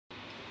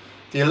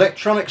The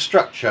electronic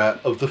structure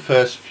of the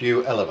first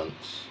few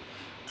elements.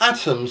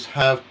 Atoms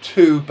have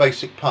two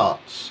basic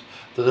parts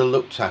that are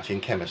looked at in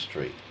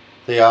chemistry.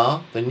 They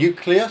are the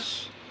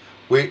nucleus,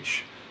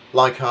 which,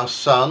 like our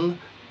sun,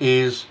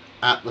 is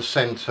at the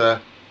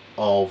centre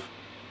of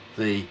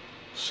the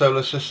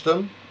solar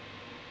system,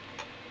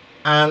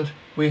 and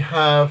we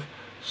have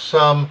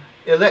some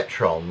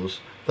electrons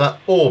that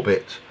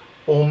orbit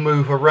or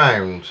move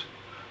around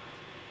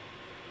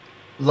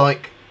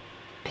like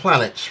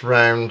planets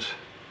round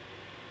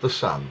the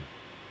sun.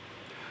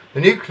 The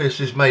nucleus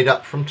is made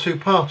up from two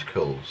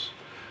particles,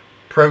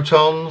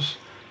 protons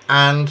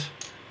and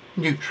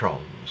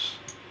neutrons.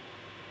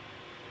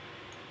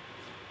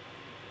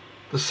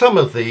 The sum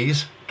of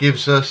these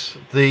gives us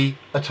the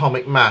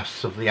atomic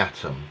mass of the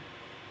atom.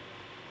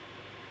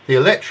 The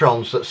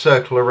electrons that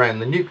circle around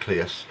the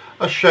nucleus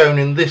are shown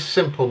in this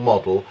simple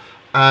model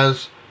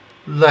as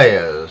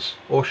layers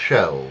or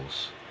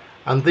shells,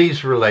 and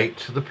these relate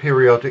to the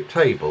periodic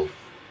table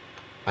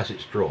as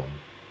it's drawn.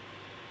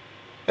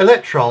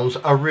 Electrons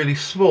are really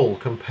small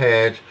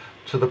compared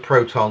to the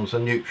protons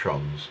and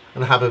neutrons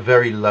and have a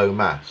very low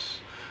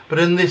mass, but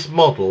in this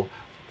model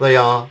they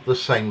are the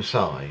same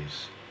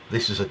size.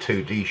 This is a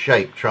 2D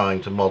shape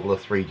trying to model a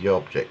 3D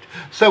object,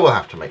 so we'll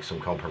have to make some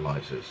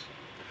compromises.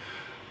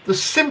 The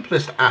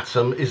simplest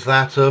atom is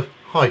that of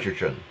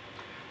hydrogen.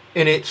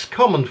 In its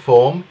common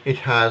form it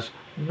has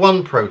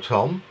one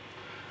proton,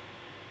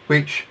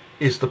 which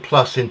is the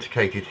plus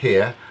indicated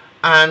here,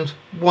 and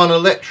one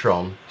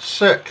electron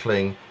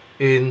circling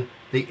in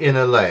the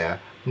inner layer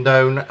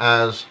known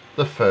as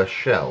the first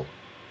shell.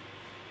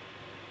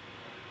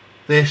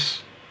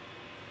 This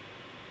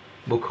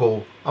we'll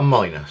call a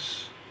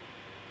minus.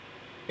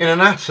 In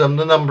an atom,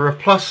 the number of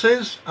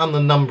pluses and the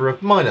number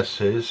of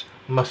minuses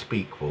must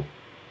be equal.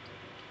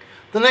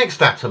 The next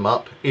atom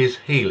up is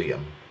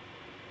helium.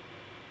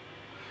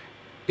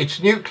 Its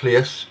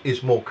nucleus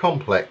is more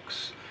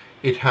complex.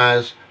 It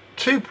has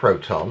two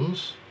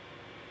protons,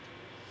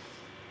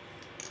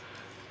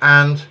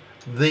 and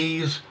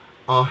these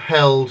are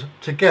held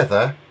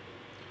together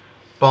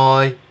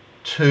by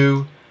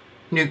two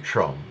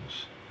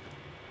neutrons.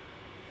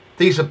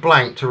 These are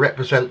blank to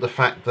represent the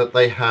fact that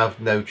they have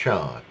no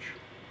charge.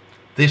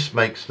 This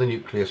makes the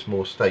nucleus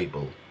more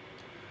stable.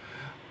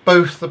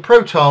 Both the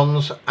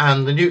protons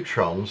and the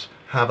neutrons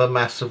have a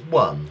mass of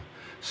 1,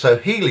 so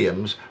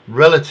helium's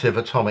relative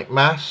atomic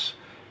mass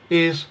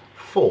is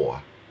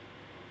 4.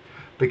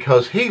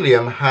 Because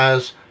helium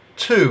has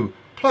two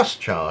plus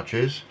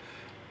charges,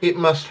 it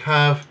must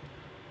have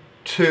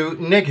two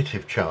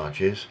negative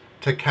charges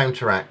to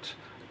counteract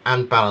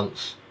and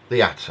balance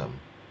the atom.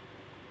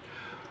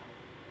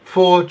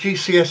 For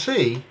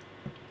GCSE,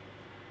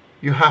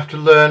 you have to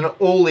learn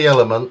all the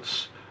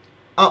elements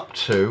up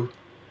to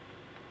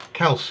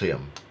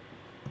calcium,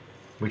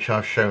 which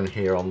I've shown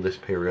here on this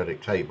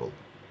periodic table.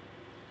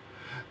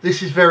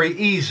 This is very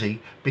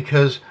easy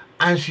because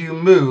as you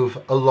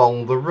move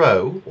along the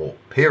row or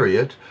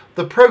period,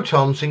 the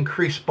protons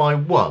increase by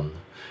 1,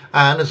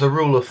 and as a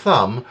rule of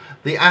thumb,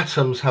 the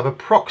atoms have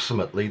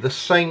approximately the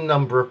same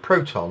number of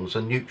protons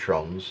and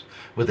neutrons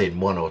within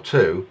 1 or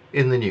 2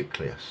 in the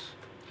nucleus.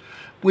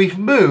 We've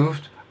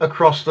moved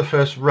across the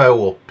first row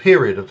or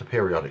period of the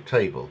periodic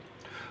table.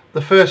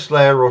 The first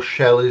layer or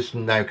shell is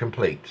now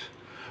complete.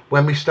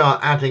 When we start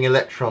adding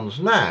electrons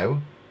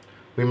now,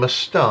 we must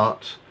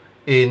start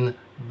in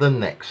the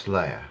next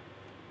layer.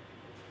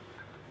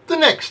 The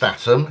next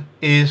atom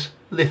is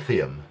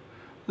lithium.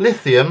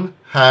 Lithium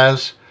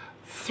has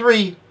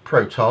 3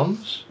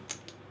 protons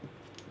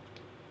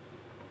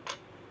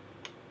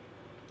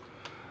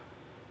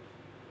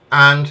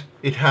and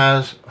it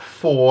has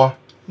 4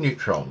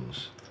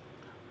 neutrons.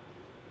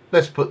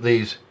 Let's put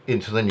these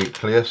into the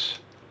nucleus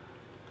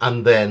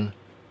and then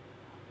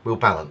we'll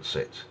balance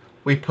it.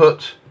 We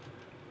put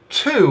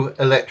 2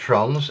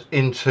 electrons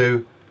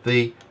into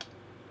the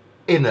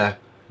inner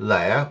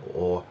layer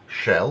or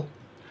shell,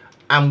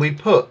 and we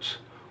put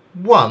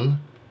 1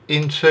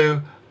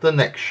 into the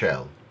next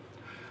shell.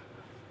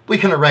 We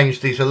can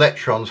arrange these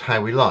electrons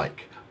how we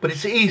like, but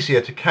it's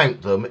easier to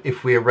count them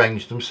if we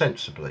arrange them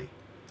sensibly.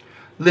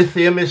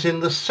 Lithium is in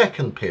the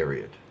second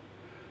period.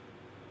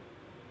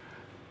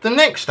 The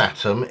next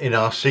atom in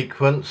our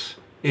sequence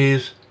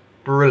is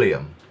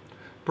beryllium.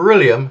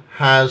 Beryllium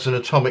has an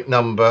atomic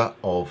number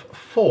of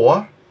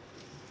 4.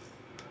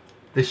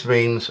 This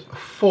means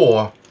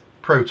 4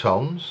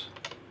 protons.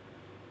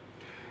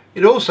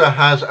 It also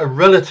has a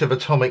relative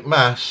atomic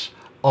mass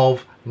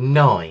of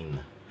 9,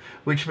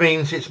 which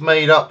means it's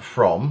made up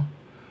from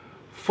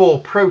 4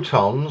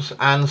 protons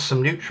and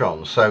some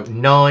neutrons. So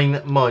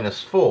 9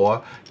 minus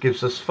 4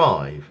 gives us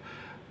 5,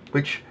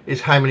 which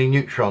is how many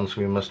neutrons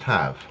we must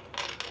have.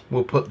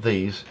 We'll put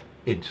these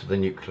into the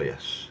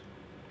nucleus.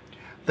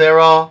 There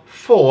are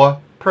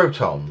 4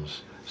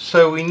 protons,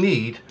 so we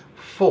need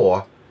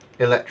 4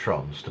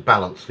 electrons to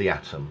balance the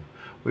atom.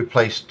 We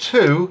place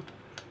 2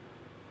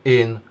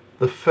 in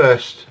the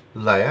first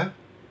layer,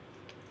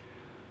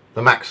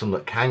 the maximum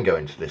that can go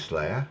into this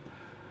layer,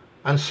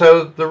 and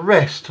so the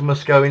rest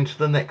must go into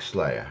the next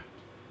layer.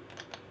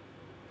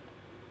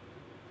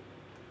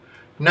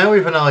 Now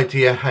we've an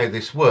idea how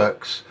this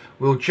works,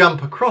 we'll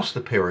jump across the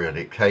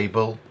periodic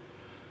table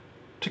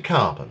to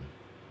carbon.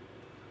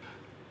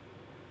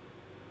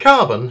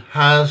 Carbon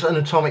has an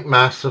atomic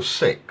mass of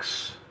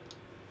 6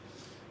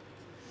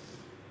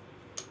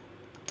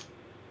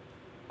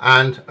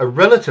 and a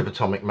relative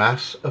atomic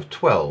mass of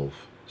 12.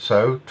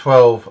 So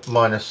 12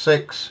 minus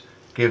 6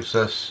 gives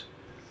us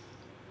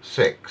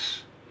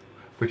 6,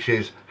 which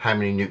is how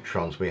many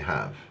neutrons we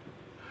have.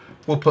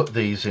 We'll put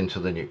these into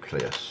the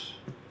nucleus.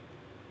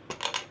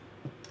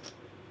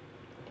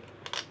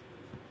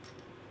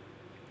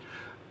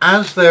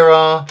 As there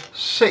are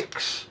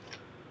 6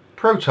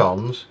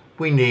 protons,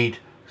 we need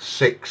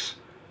 6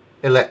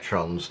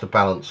 electrons to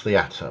balance the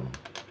atom.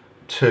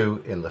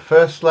 2 in the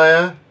first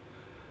layer,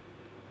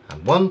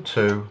 and 1,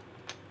 2,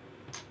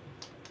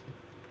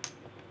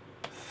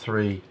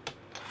 3,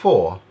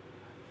 4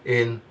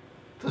 in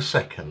the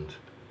second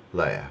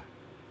layer.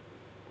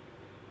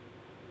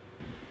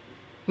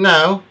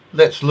 Now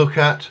let's look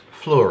at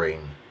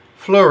fluorine.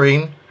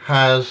 Fluorine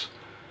has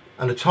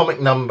an atomic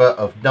number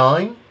of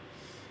 9,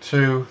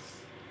 2,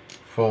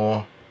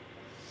 4,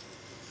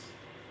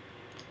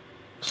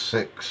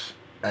 6,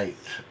 8,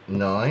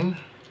 9,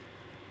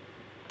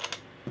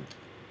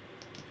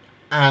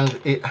 and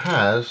it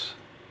has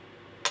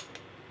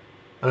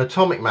an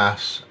atomic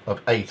mass of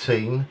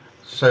 18,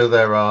 so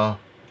there are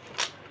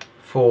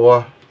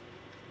 4,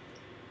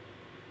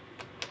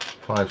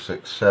 5,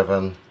 6,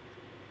 7,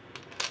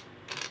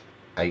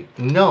 8,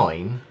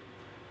 9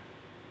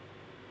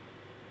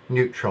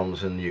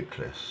 neutrons in the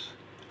nucleus.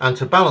 And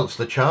to balance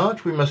the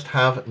charge we must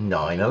have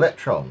 9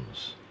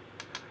 electrons.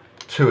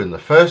 2 in the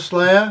first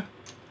layer,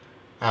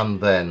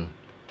 and then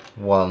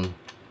 1,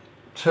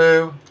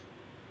 2,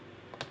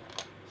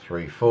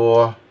 3,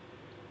 4,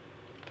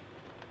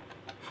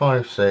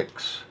 5,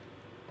 6,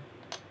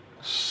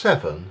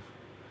 7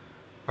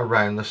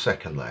 around the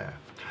second layer.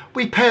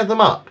 We pair them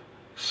up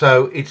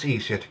so it's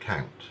easier to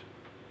count.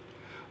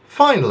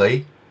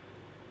 Finally,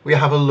 we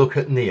have a look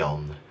at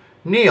neon.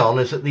 Neon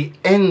is at the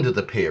end of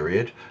the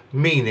period,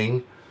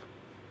 meaning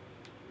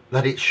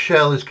that its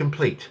shell is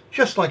complete,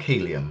 just like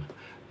helium.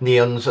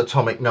 Neon's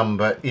atomic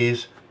number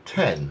is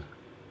 10.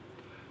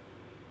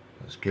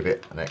 Let's give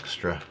it an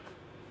extra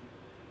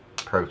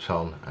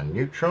proton and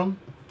neutron.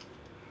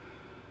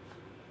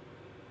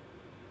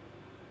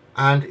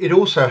 And it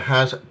also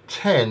has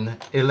 10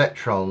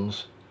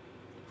 electrons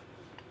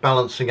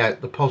balancing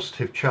out the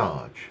positive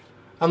charge.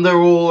 And they're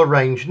all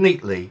arranged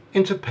neatly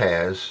into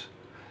pairs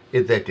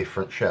in their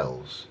different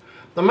shells.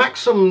 The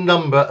maximum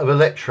number of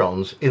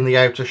electrons in the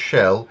outer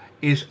shell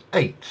is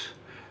 8,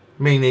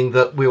 meaning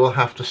that we will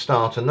have to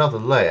start another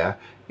layer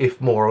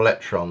if more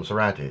electrons are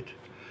added.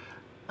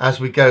 As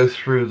we go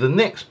through the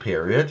next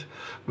period,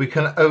 we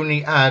can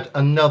only add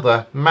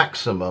another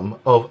maximum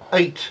of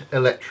 8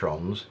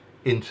 electrons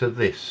into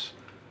this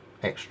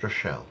extra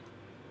shell.